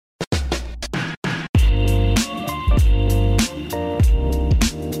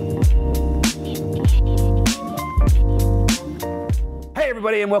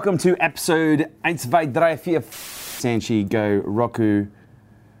everybody, and welcome to episode 8 Sanchi Go Roku.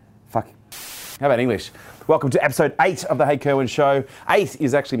 Fuck. How about English? Welcome to episode 8 of the Hey Kerwin Show. 8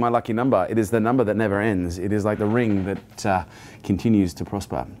 is actually my lucky number. It is the number that never ends. It is like the ring that continues to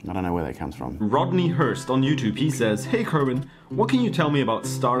prosper. I don't know where that comes from. Rodney Hurst on YouTube, he says, "Hey Kerwin, what can you tell me about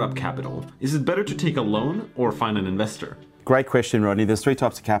startup capital? Is it better to take a loan or find an investor?" Great question, Rodney. There's 3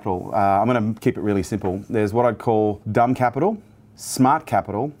 types of capital. I'm going to keep it really simple. There's what I'd call dumb capital, smart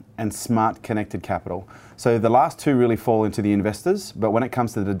capital, and smart connected capital. So the last 2 really fall into the investors, but when it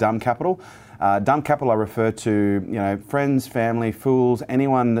comes to the dumb capital I refer to, friends, family, fools,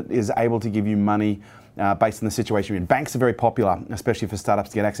 anyone that is able to give you money based on the situation you're in. Banks are very popular, especially for startups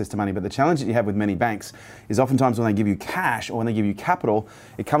to get access to money. But the challenge that you have with many banks is oftentimes when they give you cash or when they give you capital,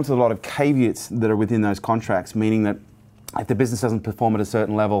 it comes with a lot of caveats that are within those contracts, meaning that if the business doesn't perform at a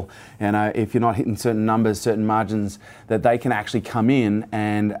certain level, if you're not hitting certain numbers, certain margins, that they can actually come in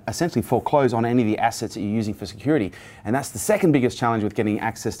and essentially foreclose on any of the assets that you're using for security. And that's the second biggest challenge with getting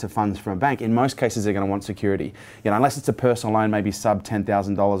access to funds from a bank. In most cases, they're going to want security. Unless it's a personal loan, maybe sub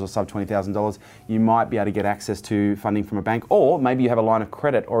 $10,000 or sub $20,000, you might be able to get access to funding from a bank. Or maybe you have a line of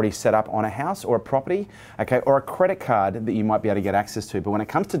credit already set up on a house or a property, or a credit card that you might be able to get access to. But when it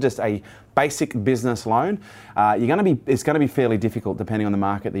comes to just a basic business loan, it's going to be fairly difficult depending on the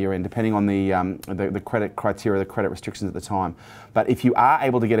market that you're in, depending on the credit criteria, the credit restrictions at the time. But if you are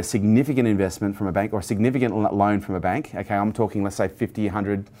able to get a significant investment from a bank or a significant loan from a bank, I'm talking, let's say $50,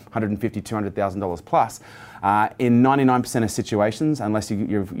 $100, $150, $200,000 plus, in 99% of situations, unless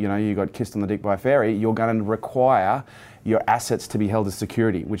you got kissed on the dick by a fairy, you're going to require your assets to be held as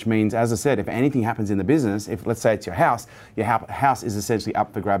security, which means, as I said, if anything happens in the business, if let's say it's your house is essentially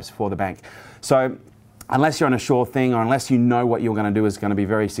up for grabs for the bank. So unless you're on a sure thing or unless you know what you're going to do is going to be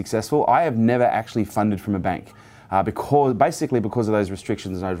very successful, I have never actually funded from a bank. Because of those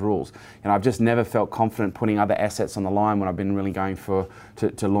restrictions and those rules. I've just never felt confident putting other assets on the line when I've been really going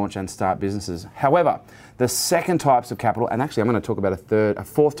to launch and start businesses. However, the second types of capital, and actually I'm going to talk about a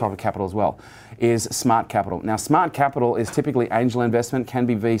fourth type of capital as well, is smart capital. Now, smart capital is typically angel investment, can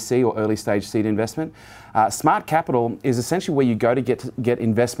be VC or early stage seed investment. Smart capital is essentially where you go to get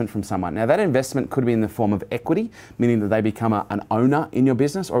investment from someone. Now, that investment could be in the form of equity, meaning that they become an owner in your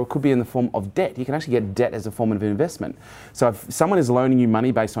business, or it could be in the form of debt. You can actually get debt as a form of investment. So if someone is loaning you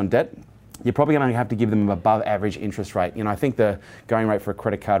money based on debt, you're probably going to have to give them an above average interest rate. I think the going rate for a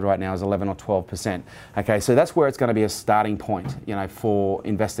credit card right now is 11 or 12%. Okay, so that's where it's going to be a starting point, for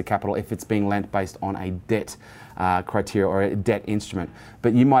investor capital if it's being lent based on a debt criteria or a debt instrument.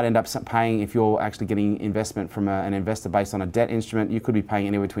 But you might end up paying, if you're actually getting investment from an investor based on a debt instrument, you could be paying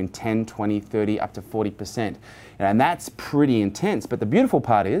anywhere between 10, 20, 30, up to 40%. And that's pretty intense. But the beautiful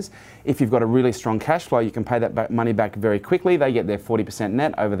part is, if you've got a really strong cash flow, you can pay that money back very quickly. They get their 40%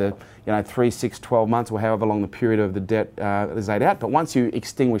 net over the 3, 6, 12 months or however long the period of the debt is laid out. But once you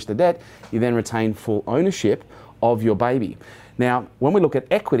extinguish the debt, you then retain full ownership of your baby. Now, when we look at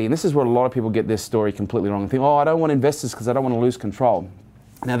equity, and this is where a lot of people get this story completely wrong and think, I don't want investors because I don't want to lose control.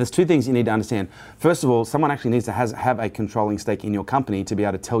 Now, there's 2 things you need to understand. First of all, someone actually needs to have a controlling stake in your company to be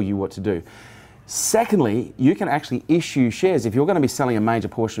able to tell you what to do. Secondly, you can actually issue shares. If you're going to be selling a major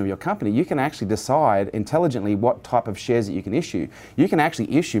portion of your company, you can actually decide intelligently what type of shares that you can issue. You can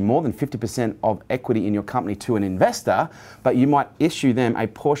actually issue more than 50% of equity in your company to an investor, but you might issue them a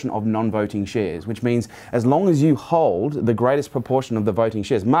portion of non-voting shares, which means as long as you hold the greatest proportion of the voting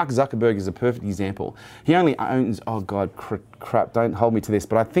shares. Mark Zuckerberg is a perfect example. He only owns, crap, don't hold me to this,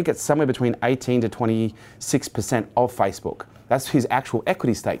 but I think it's somewhere between 18 to 26% of Facebook. That's his actual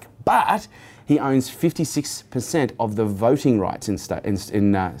equity stake. But he owns 56% of the voting rights in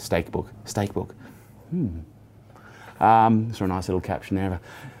Stakebook. It's a nice little caption there.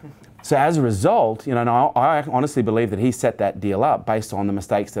 So as a result, I honestly believe that he set that deal up based on the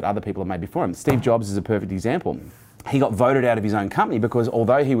mistakes that other people have made before him. Steve Jobs is a perfect example. He got voted out of his own company because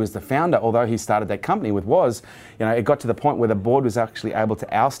although he was the founder, although he started that company with Woz, it got to the point where the board was actually able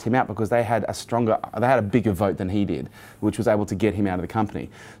to oust him out because they had a bigger vote than he did, which was able to get him out of the company.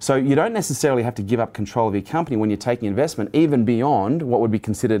 So you don't necessarily have to give up control of your company when you're taking investment, even beyond what would be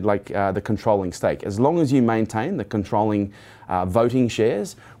considered like the controlling stake. As long as you maintain the controlling voting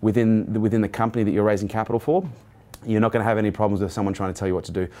shares within the company that you're raising capital for, You're not going to have any problems with someone trying to tell you what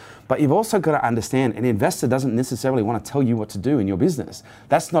to do. But you've also got to understand an investor doesn't necessarily want to tell you what to do in your business.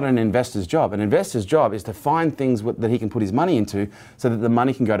 That's not an investor's job. An investor's job is to find things that he can put his money into so that the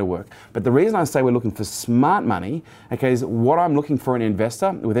money can go to work. But the reason I say we're looking for smart money, okay, is what I'm looking for an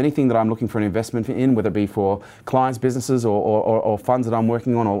investor, with anything that I'm looking for an investment in, whether it be for clients, businesses, or funds that I'm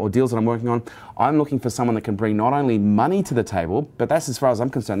working on, or deals that I'm working on, I'm looking for someone that can bring not only money to the table, but that's, as far as I'm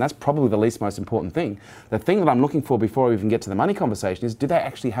concerned, that's probably the least most important thing. The thing that I'm looking for before we even get to the money conversation is, do they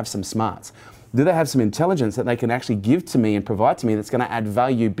actually have some smarts? Do they have some intelligence that they can actually give to me and provide to me that's going to add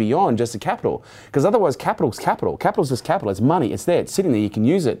value beyond just the capital? Because otherwise, capital's capital. Capital's just capital. It's money. It's there. It's sitting there. You can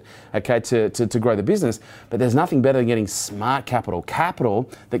use it, okay, to grow the business. But there's nothing better than getting smart capital. Capital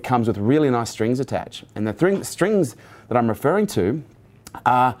that comes with really nice strings attached. And the strings that I'm referring to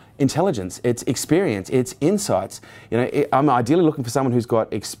are intelligence, it's experience, it's insights. I'm ideally looking for someone who's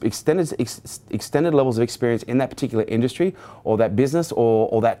got extended levels of experience in that particular industry or that business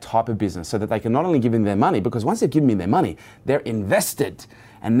or that type of business, so that they can not only give me their money, because once they've given me their money, they're invested.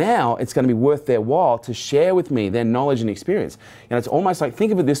 And now it's going to be worth their while to share with me their knowledge and experience. It's almost like,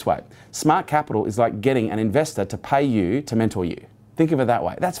 think of it this way. Smart capital is like getting an investor to pay you to mentor you. Think of it that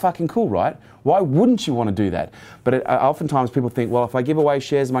way. That's fucking cool, right? Why wouldn't you want to do that? But oftentimes people think, well, if I give away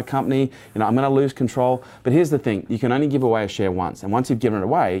shares of my company, I'm going to lose control. But here's the thing. You can only give away a share once. And once you've given it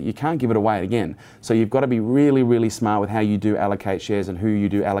away, you can't give it away again. So you've got to be really, really smart with how you do allocate shares and who you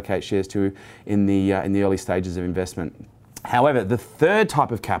do allocate shares to in the early stages of investment. However, the third type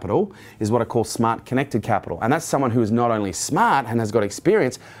of capital is what I call smart connected capital. And that's someone who is not only smart and has got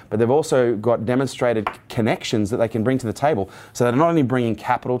experience, but they've also got demonstrated connections that they can bring to the table. So they're not only bringing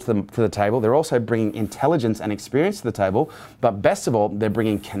capital to the table, they're also bringing intelligence and experience to the table. But best of all, they're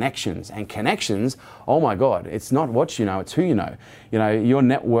bringing connections. And connections, oh my God, it's not what you know, it's who you know. Your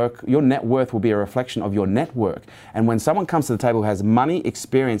net worth will be a reflection of your network. And when someone comes to the table who has money,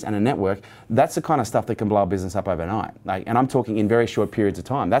 experience, and a network, that's the kind of stuff that can blow a business up overnight. And I'm talking in very short periods of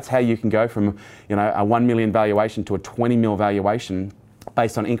time. That's how you can go from a 1 million valuation to a 20 mil valuation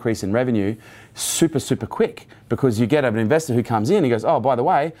based on increase in revenue super, super quick, because you get an investor who comes in, he goes, oh, by the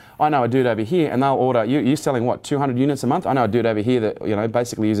way, I know a dude over here, and they'll order, you're selling what, 200 units a month? I know a dude over here that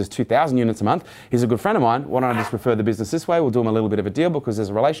basically uses 2,000 units a month. He's a good friend of mine. Why don't I just refer the business this way? We'll do him a little bit of a deal because there's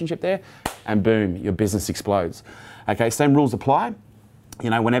a relationship there, and boom, your business explodes. Okay, same rules apply.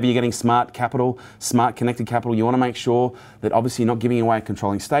 Whenever you're getting smart capital, smart connected capital, you want to make sure that obviously you're not giving away a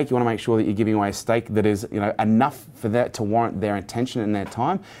controlling stake. You want to make sure that you're giving away a stake that is, enough for that to warrant their attention and their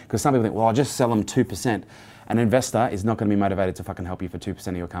time. Because some people think, well, I'll just sell them 2%. An investor is not going to be motivated to fucking help you for 2%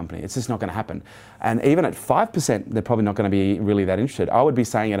 of your company. It's just not going to happen. And even at 5%, they're probably not going to be really that interested. I would be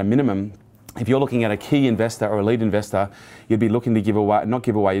saying at a minimum, if you're looking at a key investor or a lead investor, you'd be looking to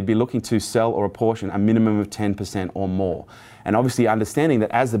you'd be looking to sell or apportion a minimum of 10% or more. And obviously understanding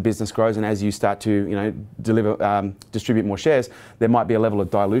that as the business grows and as you start to distribute more shares, there might be a level of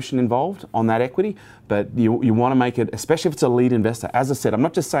dilution involved on that equity, but you want to make it, especially if it's a lead investor. As I said, I'm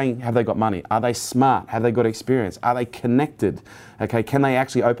not just saying have they got money, are they smart, have they got experience, are they connected, okay, can they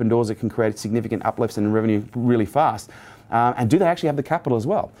actually open doors that can create significant uplifts in revenue really fast? And do they actually have the capital as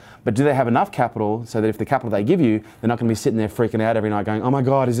well? But do they have enough capital so that if the capital they give you, they're not going to be sitting there freaking out every night going, oh my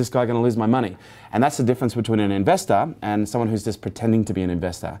God, is this guy going to lose my money? And that's the difference between an investor and someone who's just pretending to be an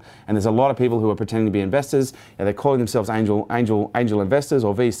investor. And there's a lot of people who are pretending to be investors. They're calling themselves angel investors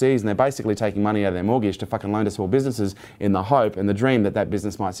or VCs, and they're basically taking money out of their mortgage to fucking loan to small businesses in the hope and the dream that that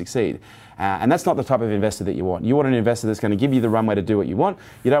business might succeed. And that's not the type of investor that you want. You want an investor that's going to give you the runway to do what you want.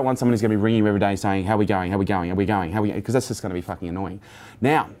 You don't want someone who's going to be ringing you every day saying, how are we going, how are we going, how are we going, how are we going? Because that's just going to be fucking annoying.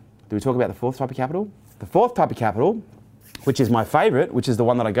 Now, do we talk about the fourth type of capital? The fourth type of capital, which is my favorite, which is the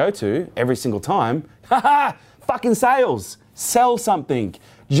one that I go to every single time, fucking sales. Sell something,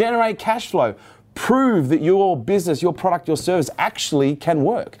 generate cash flow, prove that your business, your product, your service actually can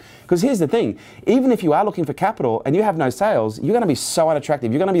work. Because here's the thing, even if you are looking for capital and you have no sales, you're going to be so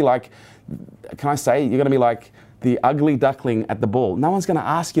unattractive. You're going to be like, you're going to be like the ugly duckling at the ball. No one's going to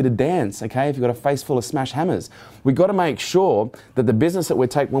ask you to dance, okay, if you've got a face full of smash hammers. We've got to make sure that the business that we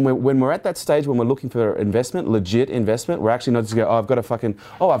take, when we're at that stage, when we're looking for investment, legit investment, we're actually not just going, I've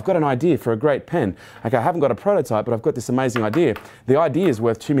got an idea for a great pen. Okay, I haven't got a prototype, but I've got this amazing idea. The idea is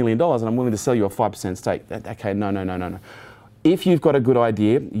worth $2 million and I'm willing to sell you a 5% stake. Okay, no. If you've got a good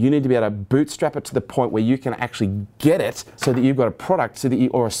idea, you need to be able to bootstrap it to the point where you can actually get it so that you've got a product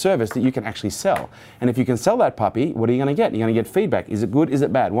or a service that you can actually sell. And if you can sell that puppy, what are you going to get? You're going to get feedback. Is it good? Is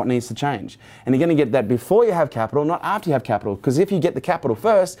it bad? What needs to change? And you're going to get that before you have capital, not after you have capital. Because if you get the capital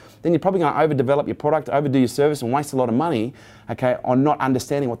first, then you're probably going to overdevelop your product, overdo your service, and waste a lot of money, okay, on not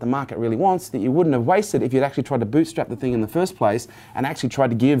understanding what the market really wants that you wouldn't have wasted if you'd actually tried to bootstrap the thing in the first place and actually tried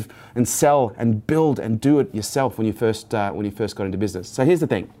to give and sell and build and do it yourself when you first got into business. So here's the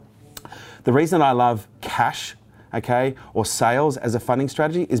thing. The reason I love cash, okay, or sales as a funding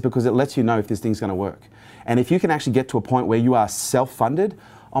strategy is because it lets you know if this thing's going to work. And if you can actually get to a point where you are self-funded,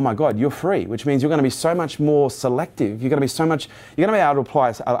 oh my God, you're free, which means you're going to be so much more selective. You're going to be able to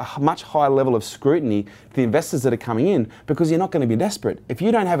apply a much higher level of scrutiny to the investors that are coming in because you're not going to be desperate. If you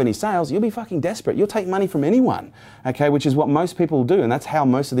don't have any sales, you'll be fucking desperate. You'll take money from anyone, okay, which is what most people do, and that's how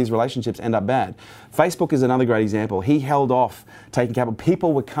most of these relationships end up bad. Facebook is another great example. He held off taking capital.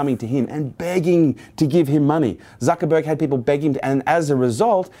 People were coming to him and begging to give him money. Zuckerberg had people begging him, and as a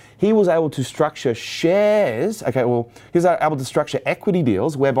result, he was able to structure shares, he was able to structure equity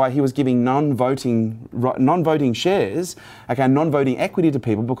deals whereby he was giving non-voting shares, non-voting equity to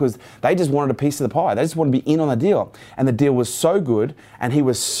people because they just wanted a piece of the pie. They just wanted to be in on the deal. And the deal was so good, and he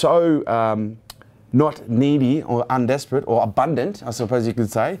was so not needy or undesperate or abundant, I suppose you could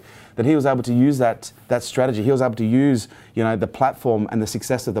say, that he was able to use that strategy. He was able to use, the platform and the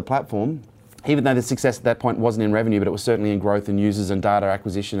success of the platform, even though the success at that point wasn't in revenue, but it was certainly in growth and users and data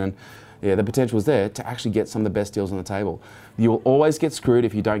acquisition, and the potential was there to actually get some of the best deals on the table. You will always get screwed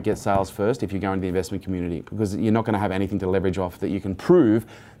if you don't get sales first, if you go into the investment community, because you're not going to have anything to leverage off that you can prove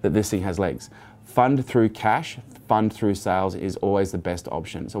that this thing has legs. Fund through cash, fund through sales is always the best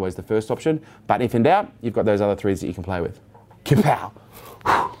option. It's always the first option. But if in doubt, you've got those other threes that you can play with. Kapow!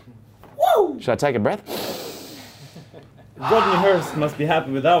 Woo! Should I take a breath? Rodney Hurst must be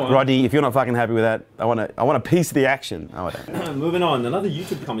happy with that one. Rodney, if you're not fucking happy with that, I want a piece of the action. Moving on, another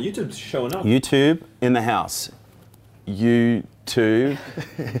YouTube comment. YouTube's showing up. YouTube in the house. YouTube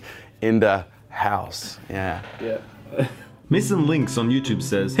in the house. Yeah. Missing Links on YouTube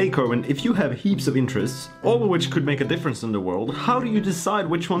says, hey Kerwin, if you have heaps of interests, all of which could make a difference in the world, how do you decide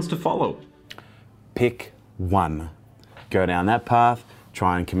which ones to follow? Pick one. Go down that path,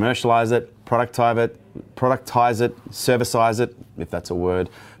 try and commercialize it, productize it, servicize it, if that's a word,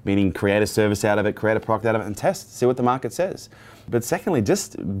 meaning create a service out of it, create a product out of it, and test, see what the market says. But secondly,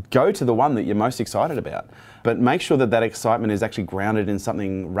 just go to the one that you're most excited about. But make sure that excitement is actually grounded in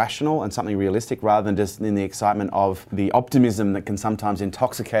something rational and something realistic rather than just in the excitement of the optimism that can sometimes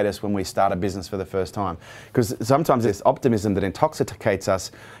intoxicate us when we start a business for the first time. Because sometimes it's optimism that intoxicates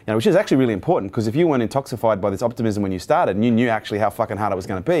us, which is actually really important, because if you weren't intoxicated by this optimism when you started and you knew actually how fucking hard it was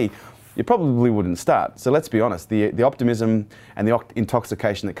going to be, you probably wouldn't start. So let's be honest, the optimism and the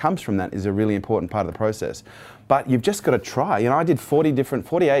intoxication that comes from that is a really important part of the process. But you've just got to try. I did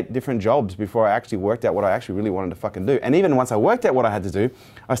 48 different jobs before I actually worked out what I actually really wanted to fucking do. And even once I worked out what I had to do,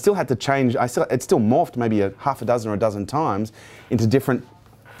 I still had to change. It still morphed maybe a half a dozen or a dozen times into different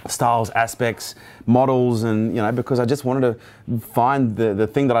styles, aspects, models, and because I just wanted to find the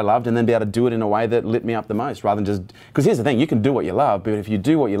thing that I loved and then be able to do it in a way that lit me up the most, rather than just, because here's the thing, you can do what you love, but if you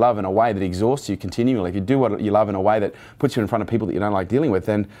do what you love in a way that exhausts you continually, if you do what you love in a way that puts you in front of people that you don't like dealing with,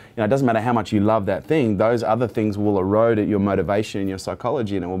 then it doesn't matter how much you love that thing, those other things will erode at your motivation and your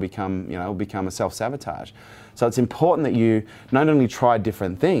psychology, and it will become a self-sabotage. So it's important that you not only try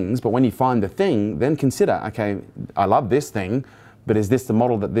different things, but when you find the thing, then consider, okay, I love this thing, but is this the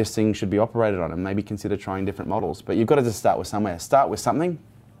model that this thing should be operated on? And maybe consider trying different models. But you've got to just start with somewhere. Start with something.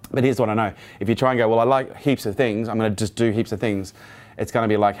 But here's what I know. If you try and go, well, I like heaps of things, I'm going to just do heaps of things, it's going to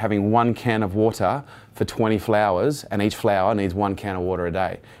be like having one can of water for 20 flowers, and each flower needs 1 can of water a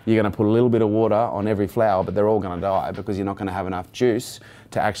day. You're going to put a little bit of water on every flower, but they're all going to die because you're not going to have enough juice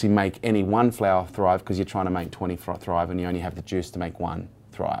to actually make any one flower thrive, because you're trying to make 20 thrive and you only have the juice to make one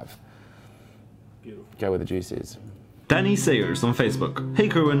thrive. Beautiful. Go where the juice is. Danny Sayers on Facebook. Hey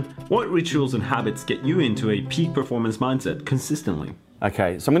Kerwin, what rituals and habits get you into a peak performance mindset consistently?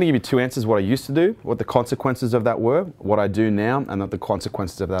 Okay, so I'm going to give you 2 answers: what I used to do, what the consequences of that were, what I do now, and what the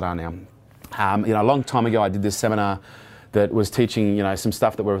consequences of that are now. A long time ago I did this seminar that was teaching some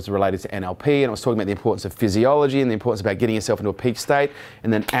stuff that was related to NLP, and it was talking about the importance of physiology and the importance about getting yourself into a peak state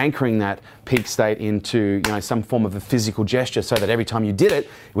and then anchoring that peak state into some form of a physical gesture so that every time you did it,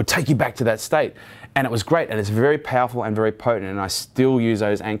 it would take you back to that state. And it was great, and it's very powerful and very potent, and I still use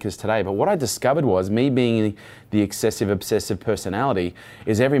those anchors today. But what I discovered was, me being the excessive obsessive personality,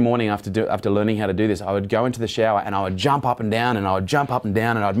 is every morning after learning how to do this, I would go into the shower and I would jump up and down and I would jump up and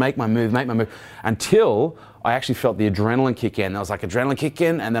down and I'd make my move until I actually felt the adrenaline kick in. I was like, adrenaline kick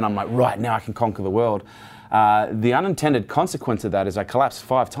in, and then I'm like, right, now I can conquer the world. The unintended consequence of that is I collapsed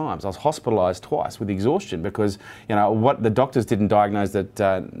 5 times. I was hospitalized twice with exhaustion because, what the doctors didn't diagnose that,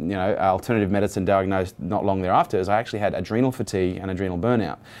 alternative medicine diagnosed not long thereafter is I actually had adrenal fatigue and adrenal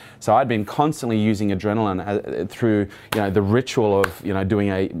burnout. So I'd been constantly using adrenaline through, the ritual of,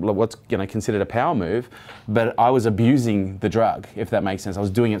 doing what's considered a power move, but I was abusing the drug, if that makes sense. I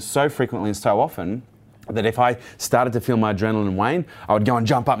was doing it so frequently and so often that if I started to feel my adrenaline wane, I would go and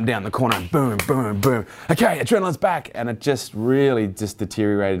jump up and down the corner and boom, boom, boom. Okay, adrenaline's back. And it just really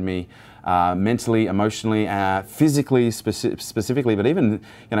deteriorated me mentally, emotionally, physically specifically, but even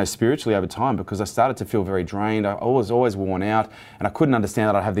spiritually over time, because I started to feel very drained. I was always worn out, and I couldn't understand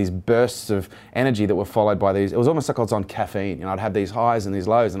that I'd have these bursts of energy that were followed by these. It was almost like I was on caffeine. I'd have these highs and these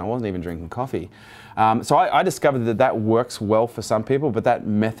lows, and I wasn't even drinking coffee. So I discovered that works well for some people, but that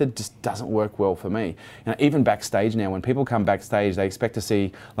method just doesn't work well for me. Even backstage now, when people come backstage, they expect to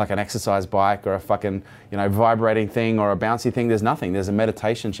see like an exercise bike or a fucking vibrating thing or a bouncy thing. There's nothing. There's a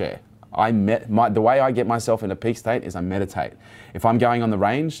meditation chair. The way I get myself into peak state is I meditate. If I'm going on the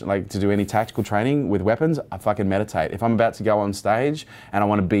range, like to do any tactical training with weapons, I fucking meditate. If I'm about to go on stage and I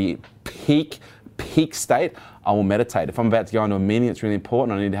want to be peak state, I will meditate. If I'm about to go into a meeting that's really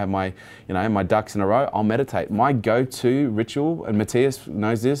important, I need to have my, my ducks in a row, I'll meditate. My go-to ritual, and Matthias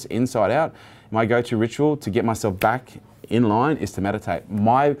knows this inside out, my go-to ritual to get myself back in line is to meditate.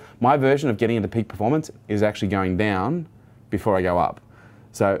 My version of getting into peak performance is actually going down before I go up.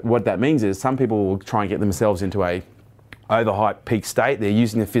 So what that means is some people will try and get themselves into a overhyped peak state. They're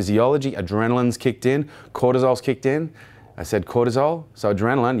using the physiology, adrenaline's kicked in, cortisol's kicked in. I said cortisol, so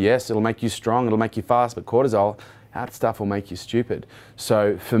adrenaline, yes, it'll make you strong, it'll make you fast, but cortisol, that stuff will make you stupid.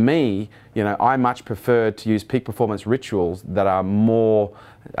 So for me, I much prefer to use peak performance rituals that are more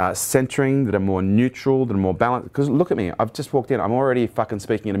centering, that are more neutral, that are more balanced. Because look at me, I've just walked in, I'm already fucking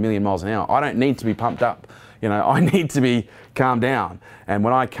speaking at 1,000,000 miles an hour. I don't need to be pumped up. I need to be calmed down. And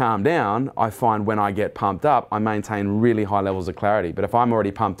when I calm down, I find when I get pumped up, I maintain really high levels of clarity. But if I'm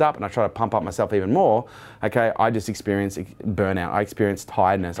already pumped up and I try to pump up myself even more, okay, I just experience burnout. I experience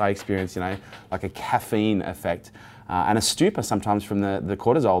tiredness. I experience, like a caffeine effect. And a stupor sometimes from the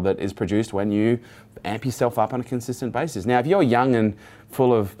cortisol that is produced when you amp yourself up on a consistent basis. Now, if you're young and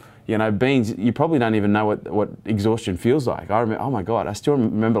full of beans, you probably don't even know what exhaustion feels like. I remember, oh my God, I still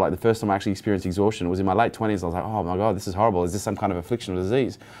remember like the first time I actually experienced exhaustion. It was in my late 20s. I was like, oh my God, this is horrible. Is this some kind of affliction or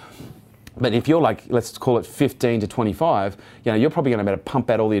disease? But if you're like, let's call it 15 to 25, you're probably going to be able to pump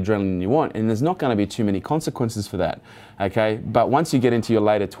out all the adrenaline you want, and there's not going to be too many consequences for that, okay? But once you get into your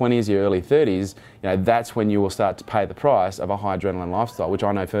later 20s, your early 30s, that's when you will start to pay the price of a high adrenaline lifestyle, which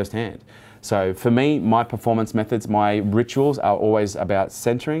I know firsthand. So for me, my performance methods, my rituals are always about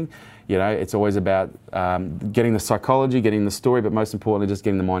centering. It's always about getting the psychology, getting the story, but most importantly, just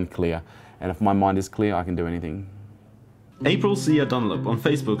getting the mind clear. And if my mind is clear, I can do anything. April Sia Dunlop on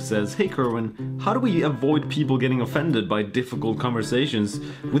Facebook says, "Hey Kerwin, how do we avoid people getting offended by difficult conversations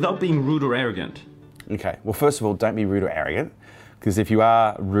without being rude or arrogant?" Okay, well, first of all, don't be rude or arrogant, because if you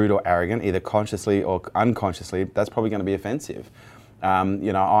are rude or arrogant, either consciously or unconsciously, that's probably going to be offensive.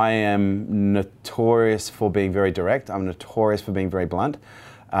 I am notorious for being very direct. I'm notorious for being very blunt.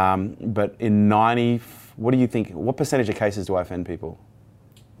 But in what do you think, what percentage of cases do I offend people?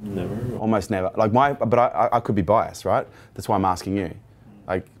 Never. Almost never. But I could be biased, right? That's why I'm asking you.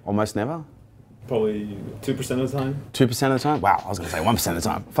 Like, almost never? Probably 2% of the time. 2% of the time? Wow, I was going to say 1% of the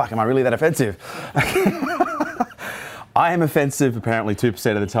time. Fuck, am I really that offensive? I am offensive apparently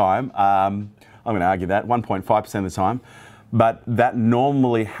 2% of the time. I'm going to argue that, 1.5% of the time. But that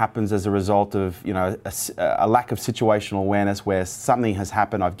normally happens as a result of, a lack of situational awareness where something has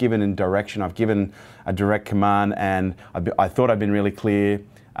happened. I've given a direction, I've given a direct command, and I thought I'd been really clear,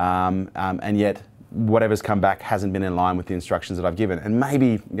 and yet whatever's come back hasn't been in line with the instructions that I've given. And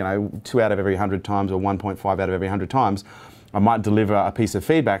maybe, 2 out of every 100 times or 1.5 out of every 100 times, I might deliver a piece of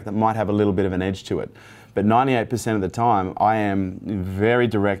feedback that might have a little bit of an edge to it. But 98% of the time, I am very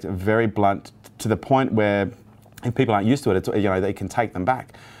direct, very blunt, to the point where if people aren't used to it, they can take them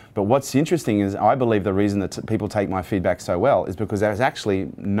back. But what's interesting is I believe the reason that people take my feedback so well is because there's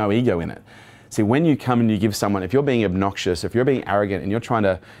actually no ego in it. See, when you come and you give someone, if you're being obnoxious, if you're being arrogant and you're trying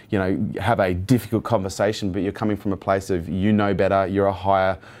to, have a difficult conversation, but you're coming from a place of better, you're a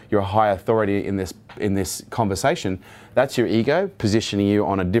high authority in this conversation, That's your ego positioning you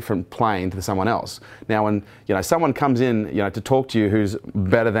on a different plane to someone else. Now, when someone comes in to talk to you who's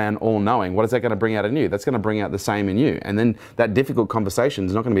better than all-knowing, what is that going to bring out in you? That's going to bring out the same in you. And then that difficult conversation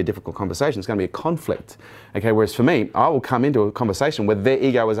is not going to be a difficult conversation. It's going to be a conflict. Okay. Whereas for me, I will come into a conversation whether their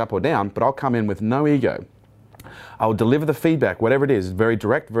ego is up or down, but I'll come in with no ego. I will deliver the feedback, whatever it is, very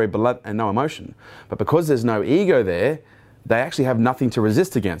direct, very blunt, and no emotion. But because there's no ego there, they actually have nothing to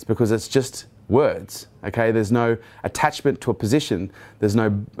resist against because it's just words. Okay, there's no attachment to a position, there's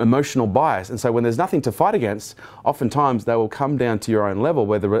no emotional bias, and so when there's nothing to fight against, oftentimes they will come down to your own level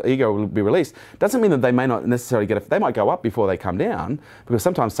where the ego will be released. Doesn't mean that they may not necessarily they might go up before they come down, because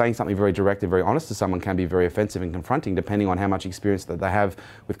sometimes saying something very direct and very honest to someone can be very offensive and confronting depending on how much experience that they have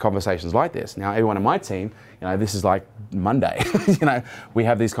with conversations like this. Now, everyone on my team, this is like Monday. We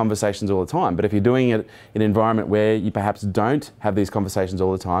have these conversations all the time, but if you're doing it in an environment where you perhaps don't have these conversations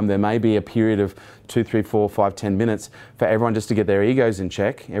all the time, there may be a period of 2, 3, 4, 5, 10 minutes for everyone just to get their egos in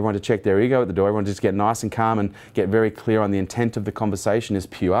check, everyone to check their ego at the door, everyone just get nice and calm and get very clear on the intent of the conversation is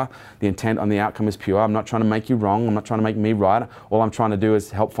pure, the intent on the outcome is pure. I'm not trying to make you wrong, I'm not trying to make me right. All I'm trying to do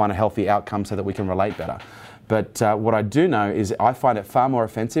is help find a healthy outcome so that we can relate better. But what I do know is I find it far more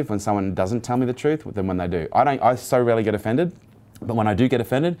offensive when someone doesn't tell me the truth than when they do. I so rarely get offended. But when I do get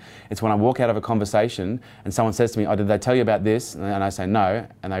offended, it's when I walk out of a conversation and someone says to me, "Oh, did they tell you about this?" And I say no,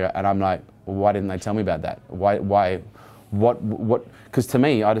 and I'm like, well, "Why didn't they tell me about that? Why? What?" Because to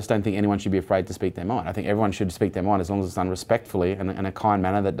me, I just don't think anyone should be afraid to speak their mind. I think everyone should speak their mind as long as it's done respectfully and in a kind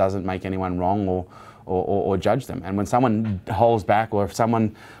manner that doesn't make anyone wrong or judge them. And when someone holds back or if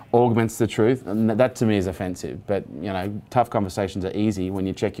someone augments the truth, that to me is offensive. But tough conversations are easy when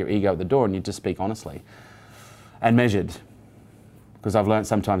you check your ego at the door and you just speak honestly and measured. Because I've learned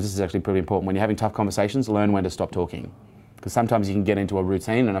sometimes, this is actually pretty important, when you're having tough conversations, learn when to stop talking. Because sometimes you can get into a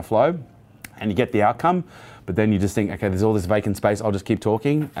routine and a flow and you get the outcome, but then you just think, okay, there's all this vacant space, I'll just keep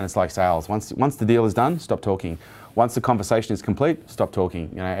talking, and it's like sales. Once the deal is done, stop talking. Once the conversation is complete, stop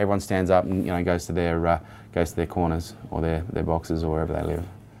talking. Everyone stands up and goes to their corners or their boxes or wherever they live.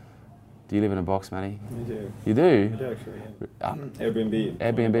 Do you live in a box, Matty? I do. You do? I do actually,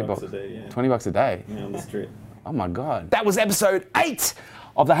 yeah. Airbnb box. $20 a day, yeah. $20 a day? Yeah, on the street. Oh my God. That was episode 8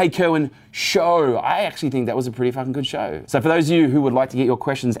 of the Hey Kerwin Show. I actually think that was a pretty fucking good show. So for those of you who would like to get your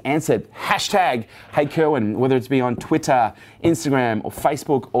questions answered, hashtag Hey Kerwin, whether it's be on Twitter, Instagram, or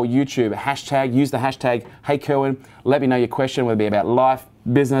Facebook, or YouTube, use the hashtag Hey Kerwin. Let me know your question, whether it be about life,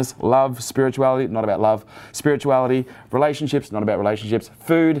 business, love, spirituality, not about love, spirituality, relationships, not about relationships,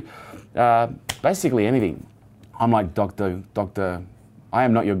 food, basically anything. I'm like Doctor, I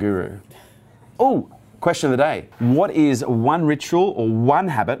am not your guru. Oh, question of the day. What is one ritual or one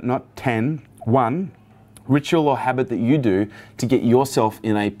habit, not 10, one ritual or habit that you do to get yourself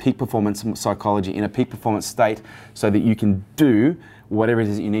in a peak performance psychology, in a peak performance state so that you can do whatever it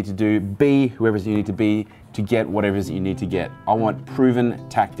is that you need to do, be whoever it is you need to be to get whatever it is that you need to get. I want proven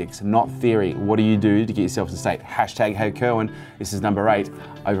tactics, not theory. What do you do to get yourself in state? Hashtag Hey Kerwin. This is number 8.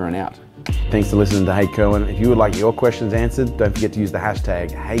 Over and out. Thanks for listening to Hey Kerwin. If you would like your questions answered, don't forget to use the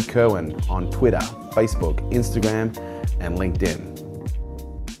hashtag Hey Kerwin on Twitter, Facebook, Instagram, and LinkedIn.